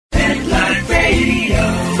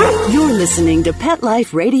You're listening to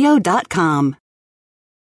PetLifeRadio.com.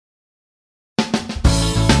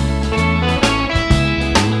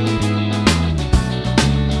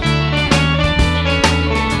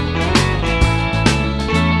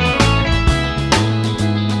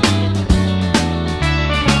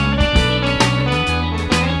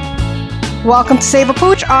 Welcome to Save a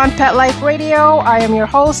Pooch on Pet Life Radio. I am your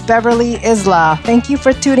host, Beverly Isla. Thank you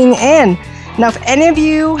for tuning in. Now, if any of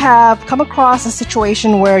you have come across a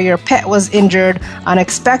situation where your pet was injured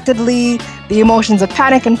unexpectedly, the emotions of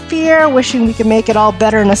panic and fear, wishing we could make it all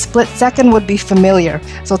better in a split second would be familiar.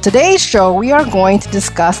 So today's show, we are going to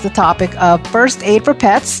discuss the topic of first aid for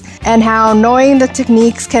pets and how knowing the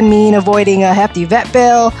techniques can mean avoiding a hefty vet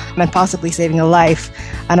bill and possibly saving a life.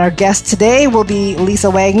 And our guest today will be Lisa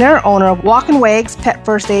Wagner, owner of Walk and Wags Pet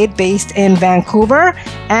First Aid based in Vancouver,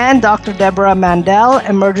 and Dr. Deborah Mandel,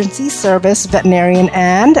 Emergency Service Veterinarian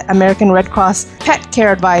and American Red Cross Pet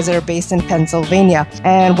Care Advisor based in Pennsylvania.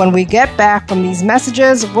 And when we get back from these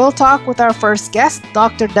messages, we'll talk with our first guest,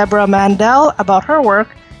 Dr. Deborah Mandel, about her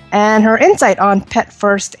work and her insight on pet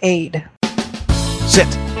first aid. Sit.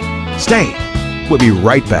 Stay. We'll be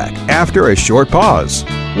right back after a short pause.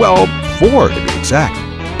 Well, 4 to be exact.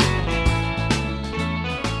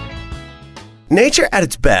 Nature at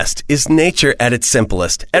its best is nature at its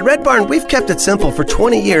simplest. At Red Barn, we've kept it simple for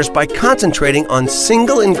 20 years by concentrating on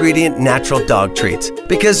single-ingredient natural dog treats.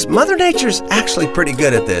 Because Mother Nature's actually pretty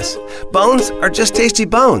good at this. Bones are just tasty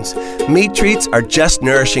bones. Meat treats are just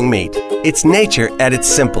nourishing meat. It's nature at its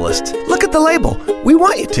simplest. Look at the label. We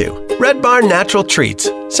want you to. Red Barn Natural Treats.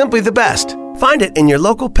 Simply the best. Find it in your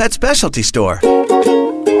local pet specialty store.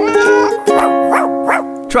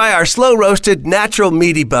 Try our slow-roasted, natural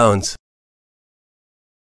meaty bones.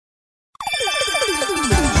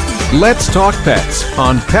 Let's Talk Pets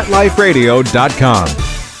on PetLifeRadio.com.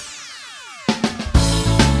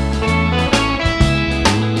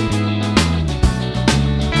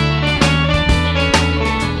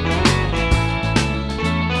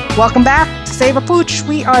 Welcome back to Save a Pooch.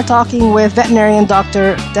 We are talking with veterinarian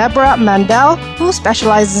Dr. Deborah Mandel, who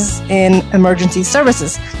specializes in emergency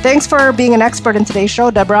services. Thanks for being an expert in today's show,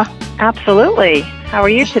 Deborah. Absolutely. How are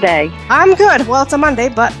you today? I'm good. Well, it's a Monday,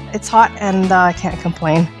 but it's hot and I can't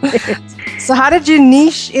complain. So how did you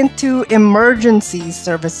niche into emergency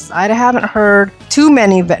services? I haven't heard too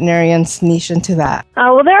many veterinarians niche into that.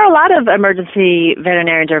 Well, there are a lot of emergency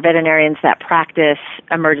veterinarians or veterinarians that practice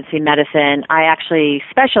emergency medicine. I actually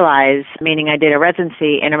specialize, meaning I did a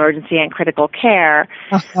residency in emergency and critical care.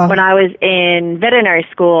 When I was in veterinary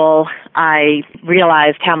school, I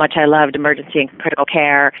realized how much I loved emergency and critical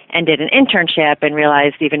care and did an internship and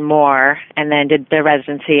realized even more, and then did the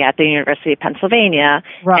residency at the University of Pennsylvania.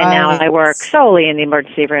 Right. And now I work solely in the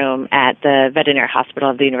emergency room at the veterinary hospital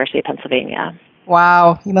of the University of Pennsylvania.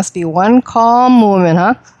 Wow, you must be one calm woman,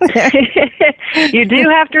 huh? You do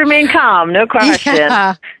have to remain calm, no question.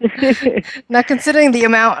 Yeah. Now, considering the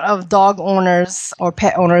amount of dog owners or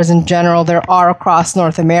pet owners in general there are across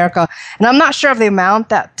North America, and I'm not sure of the amount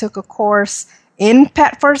that took a course in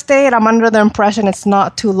pet first aid, I'm under the impression it's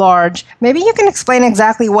not too large. Maybe you can explain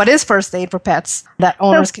exactly what is first aid for pets that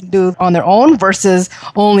owners can do on their own versus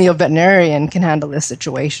only a veterinarian can handle this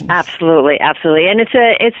situation. Absolutely, absolutely. And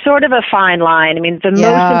it's sort of a fine line. I mean, the most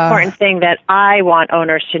important thing that I want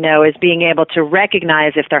owners to know is being able to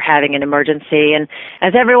recognize if they're having an emergency. And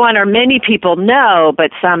as everyone or many people know, but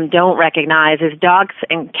some don't recognize, is dogs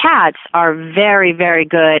and cats are very, very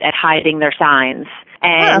good at hiding their signs.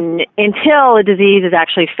 And until a disease is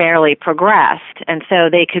actually fairly progressed. And so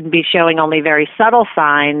they could be showing only very subtle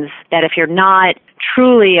signs that if you're not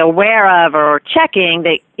truly aware of or checking,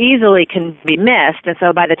 they easily can be missed. And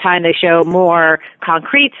so by the time they show more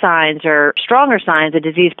concrete signs or stronger signs, the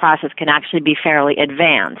disease process can actually be fairly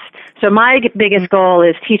advanced. So my biggest goal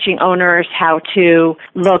is teaching owners how to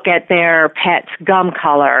look at their pet's gum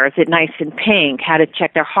color. Is it nice and pink? How to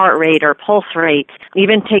check their heart rate or pulse rate.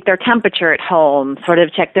 Even take their temperature at home, sort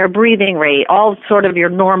of check their breathing rate, all sort of your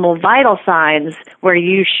normal vital signs where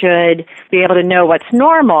you should be able to know what's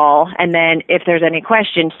normal. And then if there's any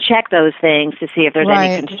questions, check those things to see if there's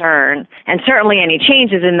any concern. And certainly any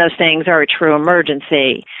changes in those things are a true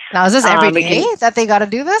emergency. Now, is this every day that they got to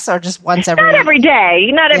do this or just once every Not every day,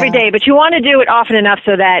 not every day, but you want to do it often enough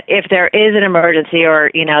so that if there is an emergency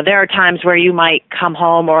or, you know, there are times where you might come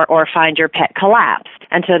home or find your pet collapsed.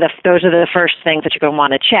 And so those are the first things that you're going to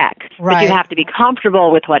want to check. Right. But you have to be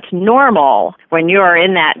comfortable with what's normal. When you're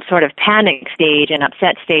in that sort of panic stage and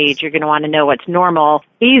upset stage, you're going to want to know what's normal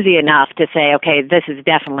easy enough to say, okay, this is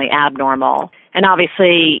definitely abnormal. And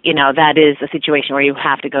obviously, you know, that is a situation where you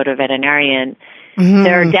have to go to a veterinarian. Mm-hmm.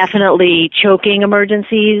 There are definitely choking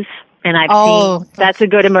emergencies. And I've seen that's a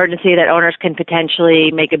good emergency that owners can potentially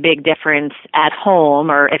make a big difference at home,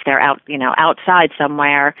 or if they're out, outside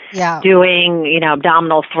somewhere, doing,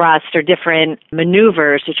 abdominal thrust or different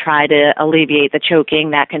maneuvers to try to alleviate the choking.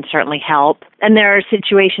 That can certainly help. And there are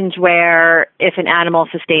situations where if an animal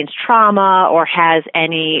sustains trauma or has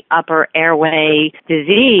any upper airway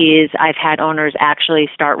disease, I've had owners actually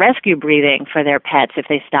start rescue breathing for their pets if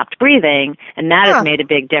they stopped breathing. And that has made a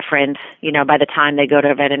big difference, by the time they go to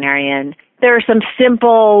a veterinarian. There are some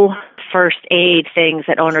simple first aid things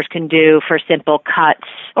that owners can do for simple cuts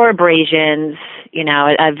or abrasions.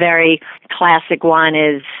 A very classic one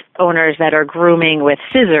is owners that are grooming with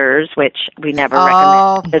scissors, which we never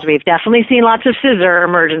recommend because we've definitely seen lots of scissor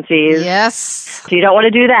emergencies. Yes. So you don't want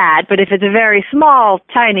to do that. But if it's a very small,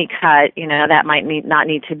 tiny cut, that might not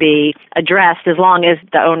need to be addressed as long as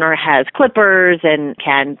the owner has clippers and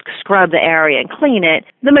can scrub the area and clean it.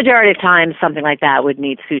 The majority of times, something like that would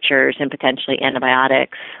need sutures and potentially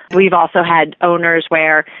antibiotics. We've also had owners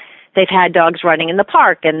where they've had dogs running in the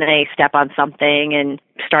park and they step on something and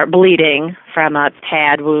start bleeding from a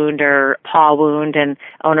pad wound or paw wound, and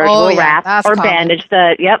owners will wrap or bandage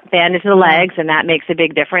the legs, and that makes a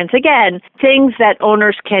big difference. Again, things that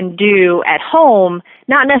owners can do at home,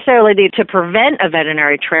 not necessarily to prevent a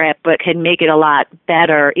veterinary trip, but can make it a lot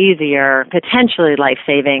better, easier, potentially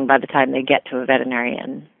life-saving by the time they get to a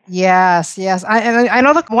veterinarian. Yes. I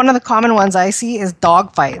know that one of the common ones I see is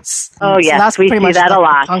dog fights. Oh, yes, we see that a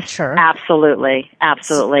lot. Puncture. Absolutely.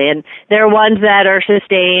 And there are ones that are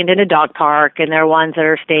sustained in a dog park, and there are ones that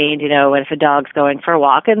are sustained, if a dog's going for a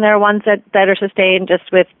walk, and there are ones that are sustained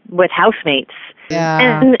just with housemates.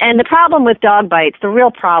 Yeah. And the problem with dog bites, the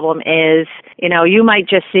real problem is, you might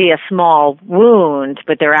just see a small wound,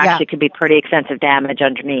 but there actually could be pretty extensive damage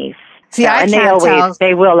underneath. See,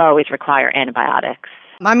 they will always require antibiotics.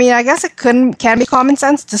 I mean, I guess it can be common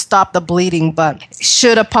sense to stop the bleeding, but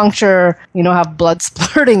should a puncture, have blood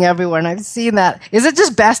splurting everywhere? And I've seen that. Is it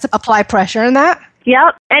just best to apply pressure in that?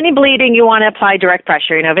 Yep. Any bleeding, you want to apply direct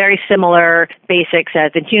pressure. Very similar basics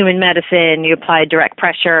as in human medicine. You apply direct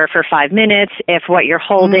pressure for 5 minutes. If what you're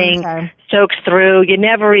holding soaks through, you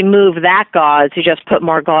never remove that gauze. You just put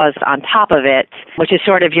more gauze on top of it, which is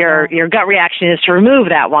sort of your gut reaction is to remove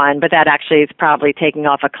that one, but that actually is probably taking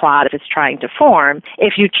off a clot if it's trying to form.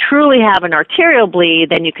 If you truly have an arterial bleed,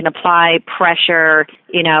 then you can apply pressure,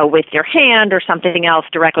 with your hand or something else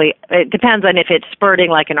directly. It depends on if it's spurting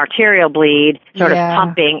like an arterial bleed, sort of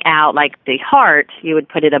pumping out like the heart, you would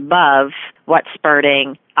put it above what's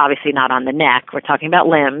spurting, obviously not on the neck. We're talking about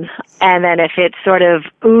limbs. And then if it's sort of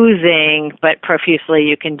oozing, but profusely,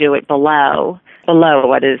 you can do it below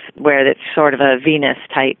where it's sort of a venous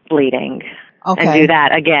type bleeding. Okay. And do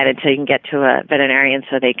that again until you can get to a veterinarian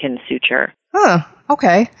so they can suture. Huh.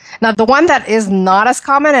 Okay. Now, the one that is not as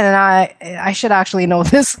common, and I should actually know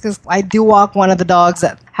this because I do walk one of the dogs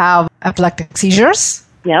that have epileptic seizures.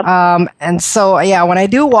 Yep. And so, when I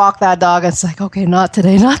do walk that dog, it's like, okay, not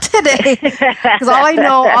today. Because all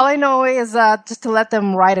I know is just to let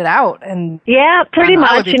them ride it out. And pretty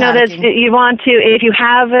much. That you want to, if you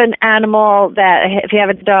have an animal if you have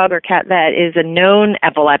a dog or cat that is a known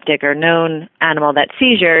epileptic or known animal that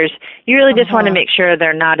seizures, you really just want to make sure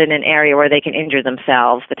they're not in an area where they can injure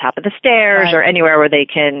themselves, the top of the stairs or anywhere where they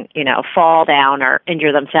can, fall down or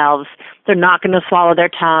injure themselves. They're not going to swallow their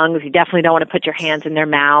tongues. You definitely don't want to put your hands in their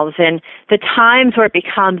mouths. And the times where it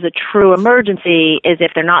becomes a true emergency is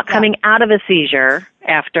if they're not coming out of a seizure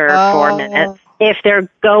after 4 minutes. If they're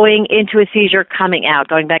going into a seizure, coming out,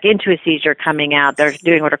 going back into a seizure, coming out, they're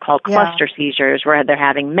doing what are called cluster seizures, where they're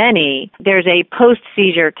having many. There's a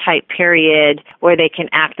post-seizure type period where they can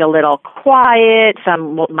act a little quiet.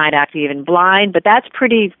 Some might act even blind, but that's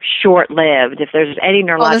pretty short-lived. If there's any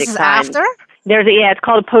neurologic this is signs. After? It's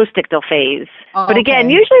called a post-ictal phase. But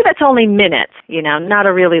again, usually that's only minutes, not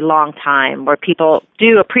a really long time, where people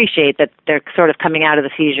do appreciate that they're sort of coming out of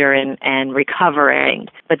the seizure and recovering.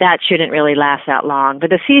 But that shouldn't really last that long.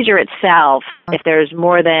 But the seizure itself, if there's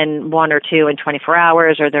more than 1 or 2 in 24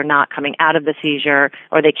 hours, or they're not coming out of the seizure,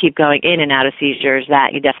 or they keep going in and out of seizures,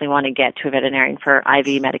 that you definitely want to get to a veterinarian for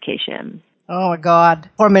IV medication. Oh, my God.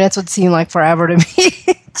 4 minutes would seem like forever to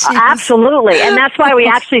me. Absolutely. And that's why we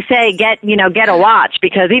actually say get a watch,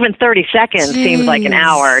 because even 30 seconds seems like an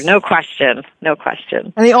hour. No question. No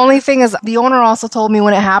question. And the only thing is, the owner also told me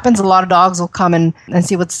when it happens, a lot of dogs will come and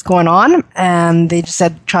see what's going on. And they just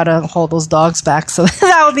said, try to hold those dogs back. So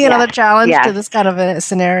that would be another challenge to this kind of a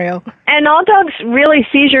scenario. And all dogs really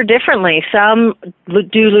seizure differently. Some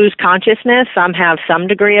do lose consciousness. Some have some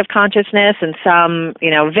degree of consciousness. And some,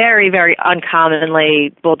 very, very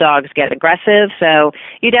uncommonly, bulldogs get aggressive. So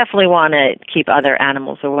you definitely want to keep other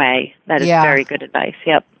animals away. That is very good advice.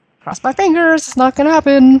 Yep. Cross my fingers, it's not going to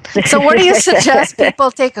happen. So what do you suggest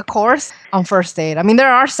people take a course on first aid? I mean,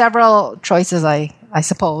 there are several choices, I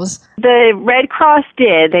suppose. The Red Cross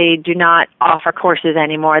they do not offer courses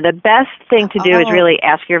anymore. The best thing to do is really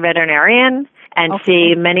ask your veterinarian and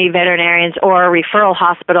see. Many veterinarians or referral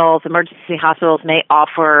hospitals, emergency hospitals may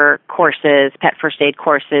offer courses, pet first aid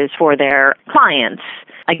courses for their clients.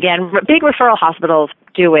 Again, big referral hospitals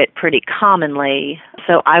do it pretty commonly.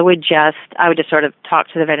 So I would just sort of talk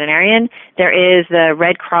to the veterinarian. The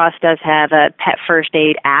Red Cross does have a pet first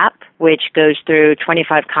aid app, which goes through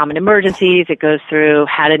 25 common emergencies. It goes through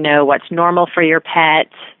how to know what's normal for your pet.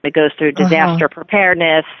 It goes through disaster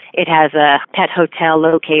preparedness. It has a pet hotel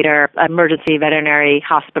locator, emergency veterinary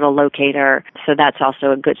hospital locator. So that's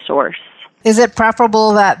also a good source. Is it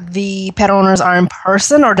preferable that the pet owners are in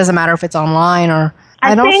person, or does it matter if it's online? Or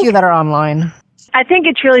I know a few that are online. I think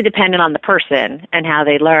it's really dependent on the person and how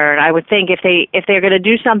they learn. I would think if they're going to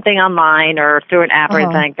do something online or through an app or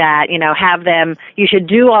anything like that, have them, you should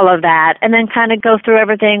do all of that and then kind of go through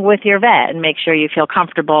everything with your vet and make sure you feel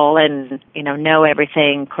comfortable and, know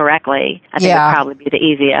everything correctly. I think it'd probably be the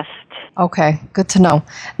easiest. Okay, good to know.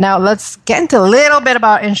 Now let's get into a little bit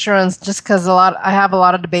about insurance, just because I have a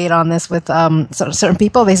lot of debate on this with certain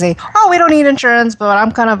people. They say, "Oh, we don't need insurance," but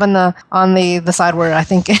I'm kind of on the side where I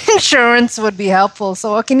think insurance would be helpful.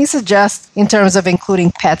 So, what can you suggest in terms of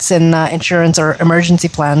including pets in insurance or emergency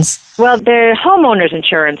plans? Well, the homeowner's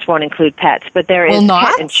insurance won't include pets, but there is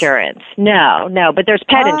pet insurance. No, but there's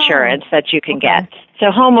pet insurance that you can get. So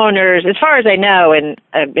homeowners, as far as I know, and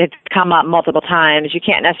it's come up multiple times, you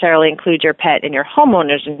can't necessarily include your pet in your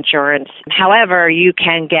homeowner's insurance. However, you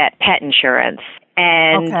can get pet insurance.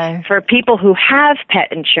 And for people who have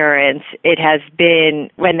pet insurance, it has been,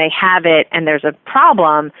 when they have it and there's a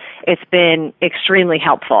problem, it's been extremely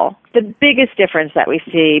helpful. The biggest difference that we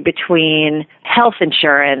see between health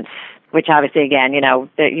insurance, which obviously, again,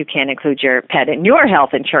 that you can't include your pet in your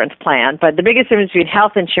health insurance plan. But the biggest difference between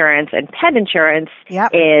health insurance and pet insurance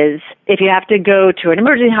is if you have to go to an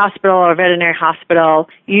emergency hospital or a veterinary hospital,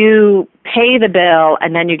 you pay the bill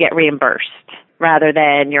and then you get reimbursed, rather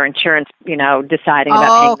than your insurance, deciding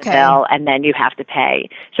about paying the bill and then you have to pay.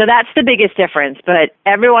 So that's the biggest difference. But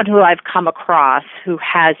everyone who I've come across who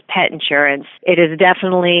has pet insurance, it has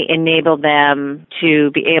definitely enabled them to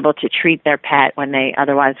be able to treat their pet when they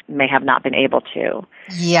otherwise may have not been able to.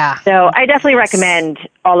 Yeah. So I definitely recommend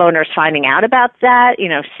all owners finding out about that,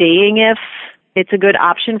 seeing if it's a good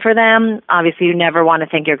option for them. Obviously, you never want to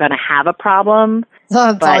think you're going to have a problem.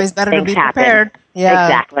 It's always better to be prepared. Happen.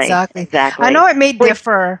 Yeah, exactly. I know it may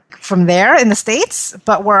differ from there in the States,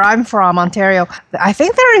 but where I'm from, Ontario, I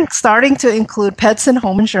think they're starting to include pets in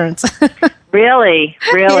home insurance. Really?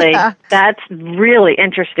 Yeah. That's really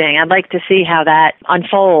interesting. I'd like to see how that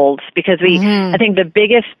unfolds because I think the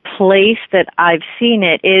biggest place that I've seen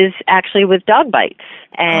it is actually with dog bites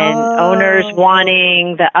and owners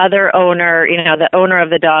wanting the other owner, the owner of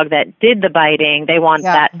the dog that did the biting, they want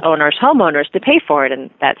that owner's homeowners to pay for it. And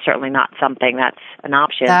that's certainly not something that's an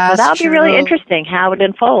option. So that'll be really interesting how it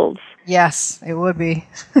unfolds. Yes, it would be.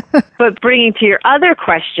 But bringing to your other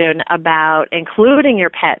question about including your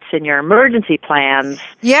pets in your emergency plans.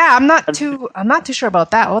 Yeah, I'm not too sure about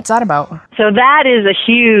that. What's that about? So that is a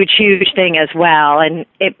huge, huge thing as well. And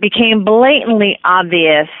it became blatantly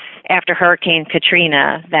obvious after Hurricane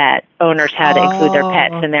Katrina that owners had to include their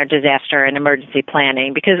pets in their disaster and emergency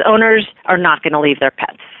planning because owners are not going to leave their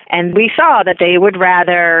pets. And we saw that they would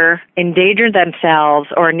rather endanger themselves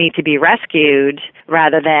or need to be rescued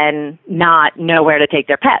rather than not know where to take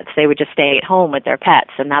their pets. They would just stay at home with their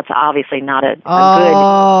pets, and that's obviously not a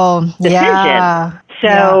good decision. Yeah.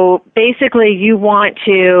 So basically you want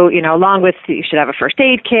to, along with, you should have a first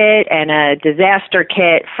aid kit and a disaster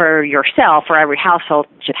kit for yourself, or every household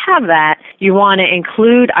should have that. You want to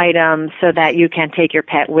include items so that you can take your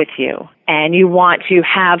pet with you. And you want to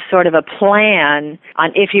have sort of a plan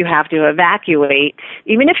on if you have to evacuate.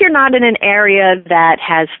 Even if you're not in an area that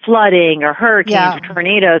has flooding or hurricanes or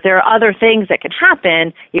tornadoes, there are other things that can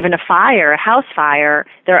happen, even a fire, a house fire.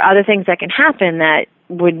 There are other things that can happen that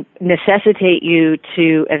would necessitate you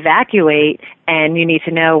to evacuate, and you need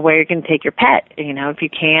to know where you're going to take your pet.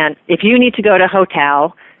 If you need to go to a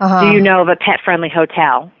hotel, do you know of a pet-friendly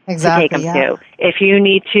hotel to take them to? If you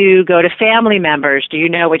need to go to family members, do you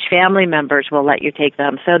know which family members will let you take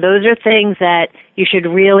them? So those are things that you should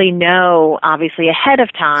really know, obviously, ahead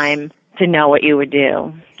of time to know what you would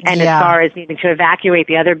do. And as far as needing to evacuate,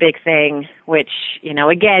 the other big thing, which,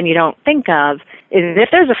 again, you don't think of, is if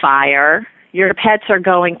there's a fire, your pets are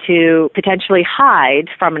going to potentially hide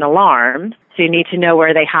from an alarm. So you need to know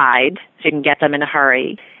where they hide so you can get them in a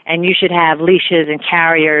hurry. And you should have leashes and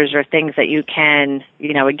carriers or things that you can,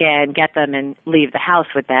 again, get them and leave the house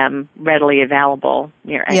with them readily available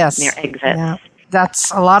near exits. Yeah.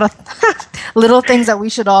 That's a lot of little things that we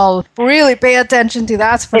should all really pay attention to.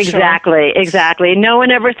 That's for sure. Exactly. No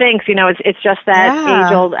one ever thinks, it's just that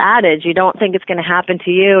age-old adage. You don't think it's going to happen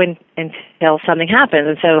to you until something happens.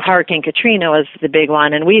 And so Hurricane Katrina was the big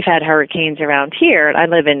one. And we've had hurricanes around here. I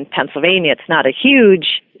live in Pennsylvania. It's not a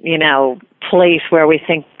huge, place where we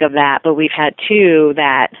think of that, but we've had two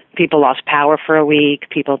that people lost power for a week.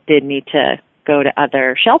 People did need to go to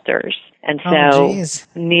other shelters. And so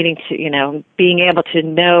needing to, being able to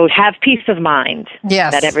know, have peace of mind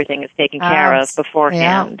that everything is taken care of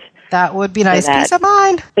beforehand. Yeah. That would be nice. Peace of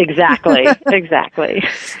mind. Exactly.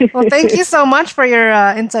 Well, thank you so much for your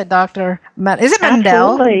insight, Dr. Is it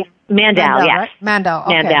Mandel? Absolutely. Mandel, yes. Right? Mandel,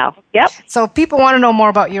 okay. Mandel, yep. So people want to know more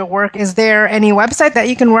about your work. Is there any website that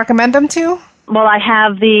you can recommend them to? Well, I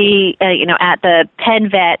have the, at the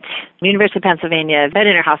PennVet, University of Pennsylvania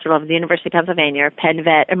Veterinary Hospital of the University of Pennsylvania,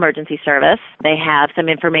 PennVet Emergency Service. They have some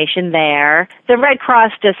information there. The Red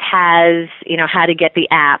Cross just has, how to get the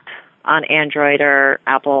app on Android or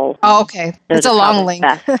Apple. Oh, okay. It's a long link.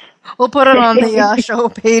 We'll put it on the show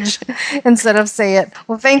page instead of say it.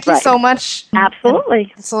 Well, thank you so much.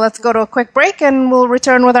 Absolutely. So let's go to a quick break, and we'll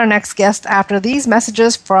return with our next guest after these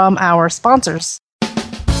messages from our sponsors.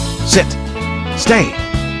 Sit. Stay.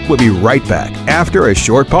 We'll be right back after a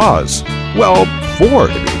short pause. Well, 4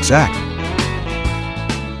 to be exact.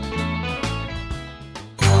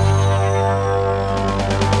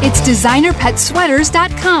 It's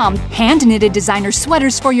DesignerPetSweaters.com. Hand-knitted designer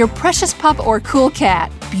sweaters for your precious pup or cool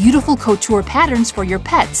cat. Beautiful couture patterns for your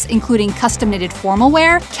pets, including custom-knitted formal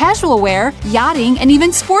wear, casual wear, yachting, and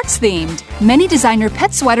even sports-themed. Many designer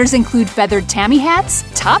pet sweaters include feathered tammy hats,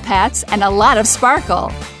 top hats, and a lot of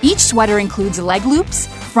sparkle. Each sweater includes leg loops,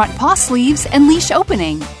 front paw sleeves, and leash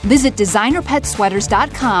opening. Visit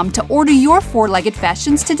DesignerPetSweaters.com to order your 4-legged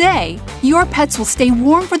fashions today. Your pets will stay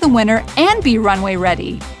warm for the winter and be runway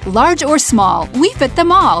ready. Large or small, we fit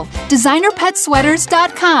them all.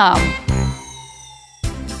 DesignerPetSweaters.com.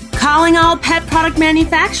 Calling all pet product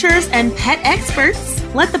manufacturers and pet experts.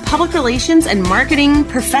 Let the public relations and marketing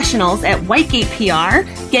professionals at Whitegate PR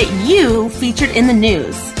get you featured in the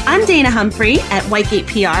news. I'm Dana Humphrey at Whitegate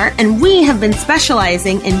PR, and we have been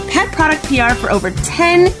specializing in pet product PR for over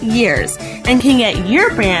 10 years and can get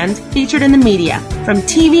your brand featured in the media, from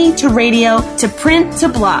TV to radio to print to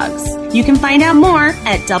blogs. You can find out more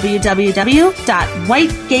at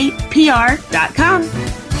www.whitegatepr.com.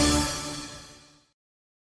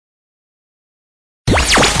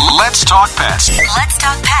 Let's talk pets. Let's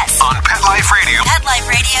talk pets On Pet Life Radio. Pet Life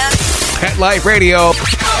Radio.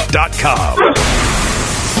 PetLifeRadio.com.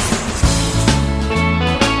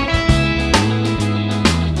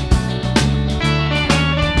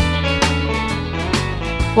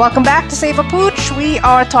 Welcome back to Save a Pooch. We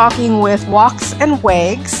are talking with Walks and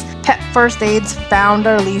Wags, Pet First Aid's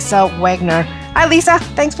founder, Lisa Wagner. Hi, Lisa.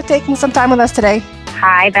 Thanks for taking some time with us today.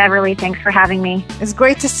 Hi, Beverly. Thanks for having me. It's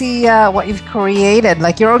great to see what you've created.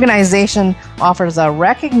 Like, your organization offers a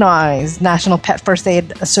recognized National Pet First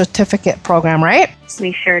Aid Certificate program, right?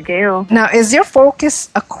 We sure do. Now, is your focus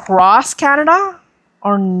across Canada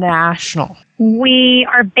or national? We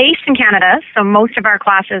are based in Canada, so most of our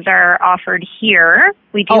classes are offered here.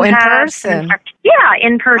 We do in have person?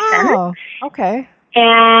 In person. Oh, okay.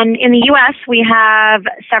 And in the U.S., we have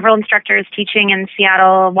several instructors teaching in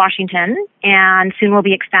Seattle, Washington, and soon we'll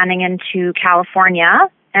be expanding into California.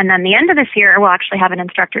 And then the end of this year, we'll actually have an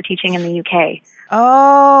instructor teaching in the U.K.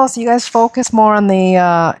 Oh, so you guys focus more on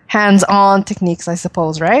the hands-on techniques, I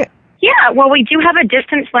suppose, right? Yeah, well, we do have a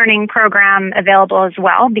distance learning program available as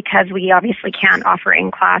well, because we obviously can't offer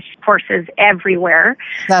in-class courses everywhere.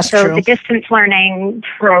 That's true. So the distance learning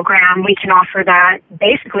program, we can offer that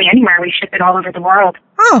basically anywhere. We ship it all over the world.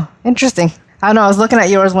 Oh, interesting. I know, I was looking at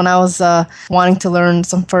yours when I was wanting to learn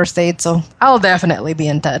some first aid, so I'll definitely be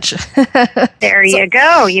in touch. There you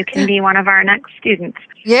go. You can be one of our next students.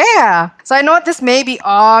 Yeah. So I know this may be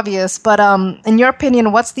obvious, but in your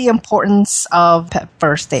opinion, what's the importance of pet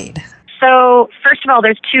first aid? So, first of all,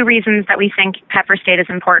 there's two reasons that we think pet first aid is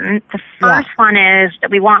important. The first one is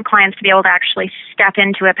that we want clients to be able to actually step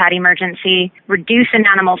into a pet emergency, reduce an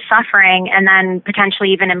animal's suffering, and then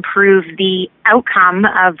potentially even improve the outcome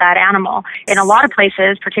of that animal. In a lot of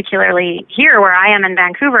places, particularly here where I am in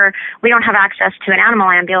Vancouver, we don't have access to an animal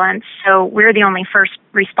ambulance, so we're the only first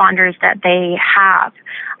responders that they have.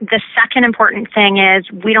 The second important thing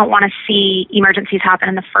is we don't want to see emergencies happen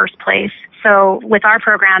in the first place. So with our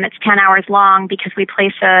program, it's 10 hours long because we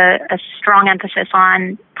place a strong emphasis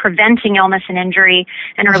on preventing illness and injury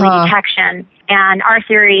and early detection. And our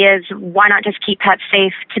theory is, why not just keep pets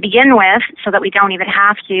safe to begin with so that we don't even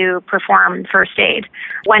have to perform first aid?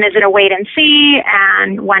 When is it a wait and see,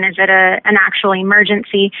 and when is it an actual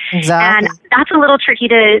emergency? Exactly. And that's a little tricky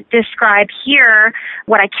to describe here.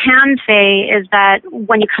 What I can say is that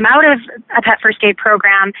when you come out of a pet first aid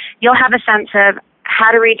program, you'll have a sense of how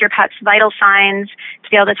to read your pet's vital signs, to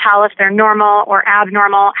be able to tell if they're normal or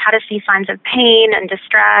abnormal, how to see signs of pain and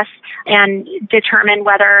distress, and determine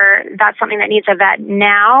whether that's something that needs a vet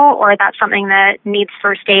now or that's something that needs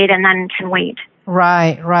first aid and then can wait.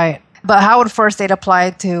 Right. But how would first aid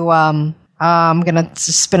apply to, I'm going to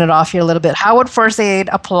spin it off here a little bit. How would first aid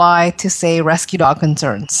apply to, say, rescue dog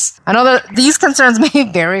concerns? I know that these concerns may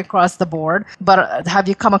vary across the board, but have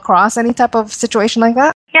you come across any type of situation like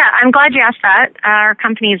that? Yeah, I'm glad you asked that. Our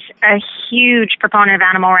company's a huge proponent of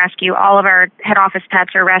animal rescue. All of our head office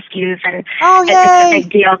pets are rescues, and it's a big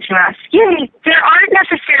deal to us. Yay! There aren't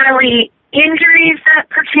necessarily injuries that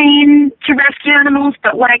pertain to rescue animals,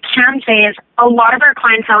 but what I can say is a lot of our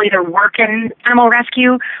clientele either work in animal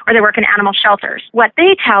rescue or they work in animal shelters. What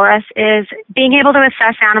they tell us is being able to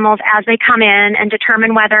assess animals as they come in and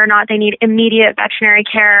determine whether or not they need immediate veterinary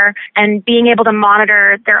care and being able to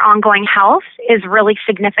monitor their ongoing health is really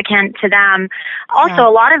significant to them. Also,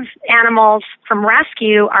 a lot of animals from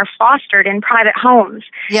rescue are fostered in private homes.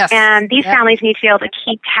 Yes. And these families need to be able to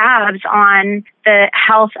keep tabs on the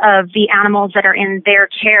health of the animals that are in their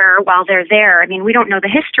care while they're there. I mean, we don't know the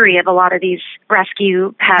history of a lot of these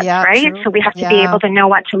rescue pets, right? True. So we have to be able to know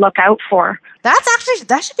what to look out for.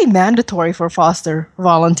 That should be mandatory for foster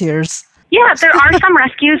volunteers. Yeah, there are some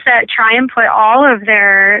rescues that try and put all of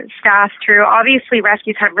their staff through. Obviously,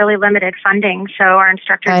 rescues have really limited funding, so our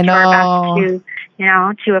instructors do our best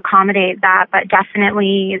to accommodate that. But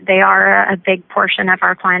definitely, they are a big portion of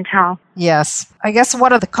our clientele. Yes. I guess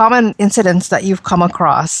what are the common incidents that you've come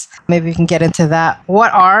across? Maybe we can get into that.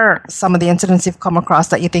 What are some of the incidents you've come across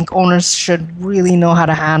that you think owners should really know how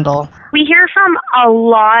to handle? We hear from a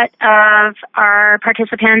lot of our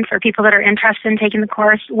participants or people that are interested in taking the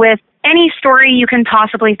course with any story you can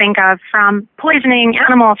possibly think of, from poisoning,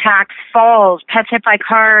 animal attacks, falls, pets hit by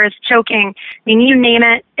cars, choking. I mean, you name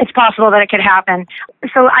it, it's possible that it could happen.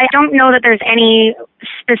 So I don't know that there's any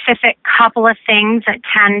specific couple of things that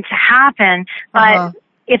tend to happen, but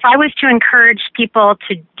if I was to encourage people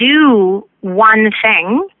to do one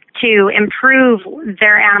thing to improve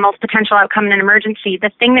their animal's potential outcome in an emergency,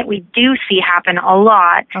 the thing that we do see happen a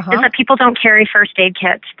lot is that people don't carry first aid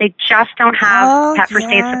kits. They just don't have pet first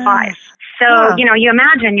aid supplies. So, you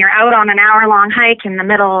imagine you're out on an hour-long hike in the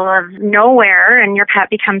middle of nowhere and your pet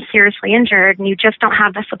becomes seriously injured and you just don't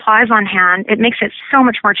have the supplies on hand. It makes it so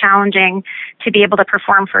much more challenging to be able to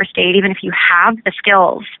perform first aid, even if you have the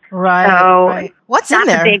skills. Right. So What's in there?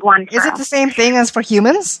 That's a big one for us. Is it the same thing as for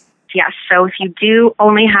humans? Yes. So if you do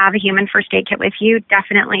only have a human first aid kit with you,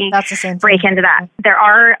 definitely break into that. There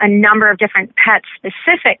are a number of different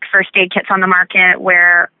pet-specific first aid kits on the market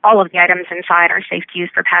where all of the items inside are safe to use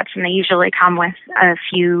for pets, and they usually come with a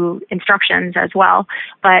few instructions as well.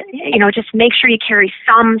 But, just make sure you carry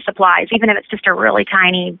some supplies, even if it's just a really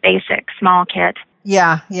tiny, basic, small kit.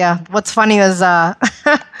 Yeah. What's funny is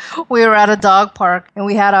we were at a dog park and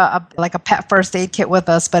we had a pet first aid kit with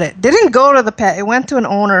us, but it didn't go to the pet. It went to an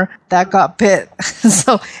owner that got bit.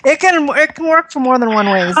 So it can work for more than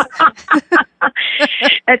one ways.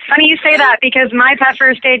 It's funny you say that because my pet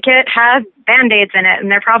first aid kit has Band-Aids in it,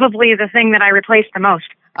 and they're probably the thing that I replace the most.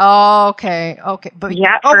 Oh, okay. But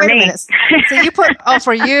for wait me. a minute. So you put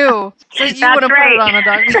for you. So you wouldn't put it on a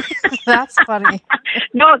dog. That's funny.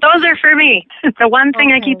 No, those are for me. The one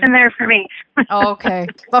thing I keep in there for me. Okay.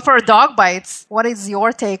 But for dog bites, what is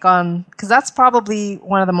your take on, because that's probably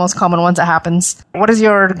one of the most common ones that happens. What is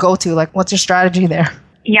your go-to? Like, what's your strategy there?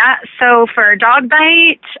 Yeah, so for dog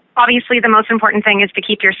bite, obviously the most important thing is to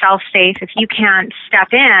keep yourself safe. If you can't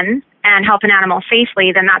step in and help an animal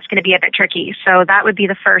safely, then that's going to be a bit tricky. So that would be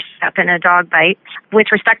the first step in a dog bite. With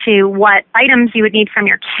respect to what items you would need from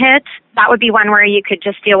your kit, that would be one where you could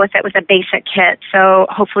just deal with it with a basic kit. So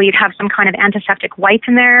hopefully you'd have some kind of antiseptic wipe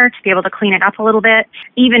in there to be able to clean it up a little bit.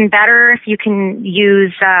 Even better if you can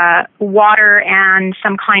use water and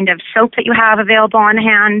some kind of soap that you have available on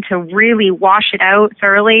hand to really wash it out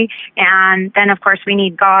thoroughly. And then, of course, we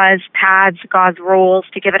need gauze pads, gauze rolls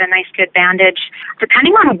to give it a nice good bandage.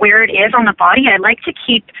 Depending on where it is on the body, I like to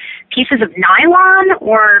keep pieces of nylon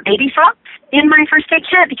or baby socks in my first aid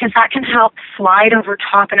kit because that can help slide over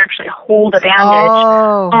top and actually hold a bandage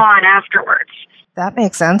on afterwards. That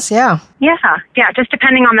makes sense, yeah. Yeah, just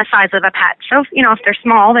depending on the size of a pet. So, if they're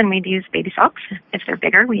small, then we'd use baby socks. If they're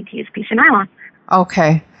bigger, we'd use a piece of nylon.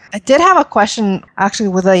 Okay. I did have a question actually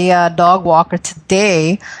with a dog walker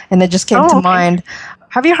today, and it just came to mind.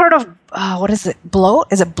 Have you heard of, what is it, bloat?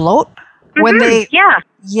 Is it bloat? Mm-hmm. When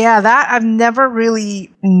Yeah, that I've never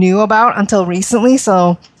really knew about until recently.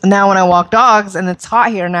 So now when I walk dogs and it's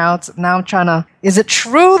hot here now, I'm trying to, is it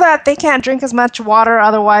true that they can't drink as much water?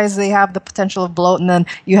 Otherwise they have the potential of bloat and then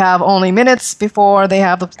you have only minutes before they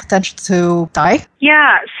have the potential to die?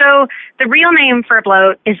 Yeah, so the real name for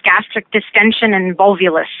bloat is gastric distension and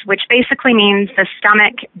volvulus, which basically means the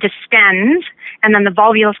stomach distends and then the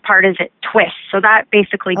volvulus part is it twists. So that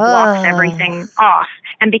basically blocks everything off.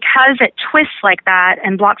 And because it twists like that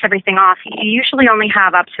and blocks everything off, you usually only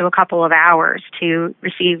have up to a couple of hours to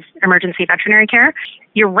receive emergency veterinary care.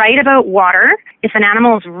 You're right about water. If an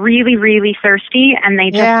animal is really, really thirsty and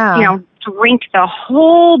they just, drink the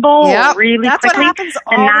whole bowl really quickly,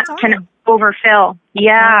 then that can overfill.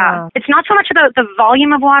 Yeah. It's not so much about the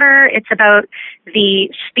volume of water, it's about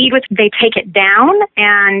the speed with they take it down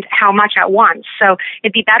and how much at once. So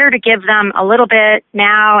it'd be better to give them a little bit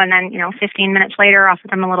now and then, 15 minutes later offer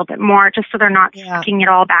them a little bit more just so they're not sucking it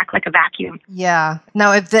all back like a vacuum. Yeah.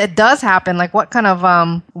 Now, if it does happen, like what kind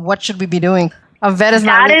of, what should we be doing? That is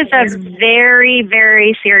a very,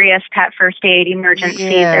 very serious pet first aid emergency.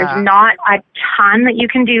 Yeah. There's not a ton that you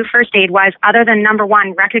can do first aid wise other than, number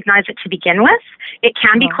one, recognize it to begin with. It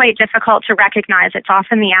can be quite difficult to recognize. It's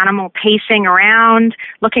often the animal pacing around,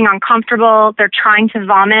 looking uncomfortable. They're trying to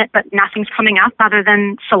vomit, but nothing's coming up other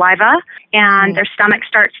than saliva. And their stomach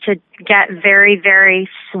starts to get very, very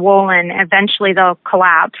swollen. Eventually they'll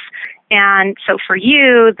collapse. And so for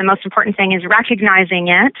you, the most important thing is recognizing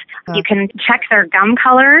it. You can check their gum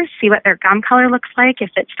color, see what their gum color looks like.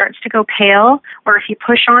 If it starts to go pale or if you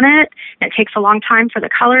push on it, it takes a long time for the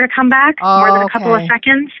color to come back, more than a couple of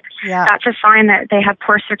seconds. Yeah. That's a sign that they have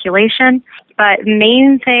poor circulation. But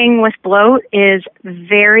main thing with bloat is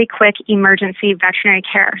very quick emergency veterinary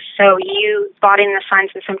care. So you spotting the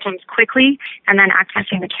signs and symptoms quickly and then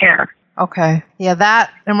accessing the care. Okay. Yeah,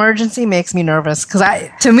 that emergency makes me nervous because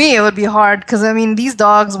to me it would be hard because these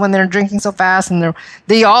dogs when they're drinking so fast and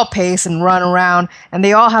they all pace and run around and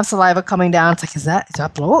they all have saliva coming down. It's like, is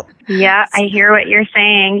that bloat? Yeah, I hear what you're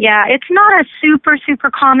saying. Yeah, it's not a super, super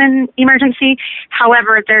common emergency.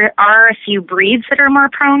 However, there are a few breeds that are more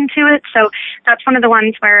prone to it. So that's one of the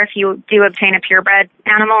ones where if you do obtain a purebred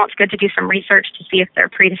animal, it's good to do some research to see if they're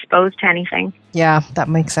predisposed to anything. Yeah, that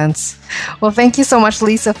makes sense. Well, thank you so much,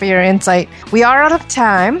 Lisa, for your insight. We are out of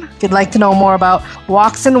time. If you'd like to know more about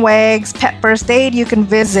Walks and Wags Pet First Aid, you can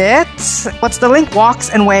visit, what's the link?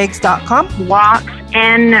 walksandwags.com?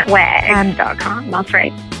 Walksandwags.com. That's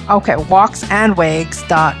right. Okay,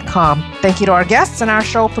 walksandwags.com. Thank you to our guests and our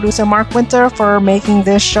show producer, Mark Winter, for making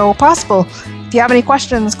this show possible. If you have any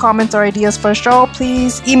questions, comments, or ideas for the show,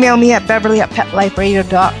 please email me at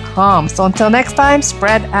beverly@petliferadio.com. So until next time,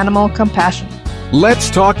 spread animal compassion. Let's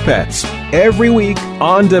Talk Pets, every week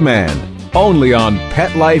on demand, only on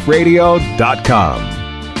PetLifeRadio.com.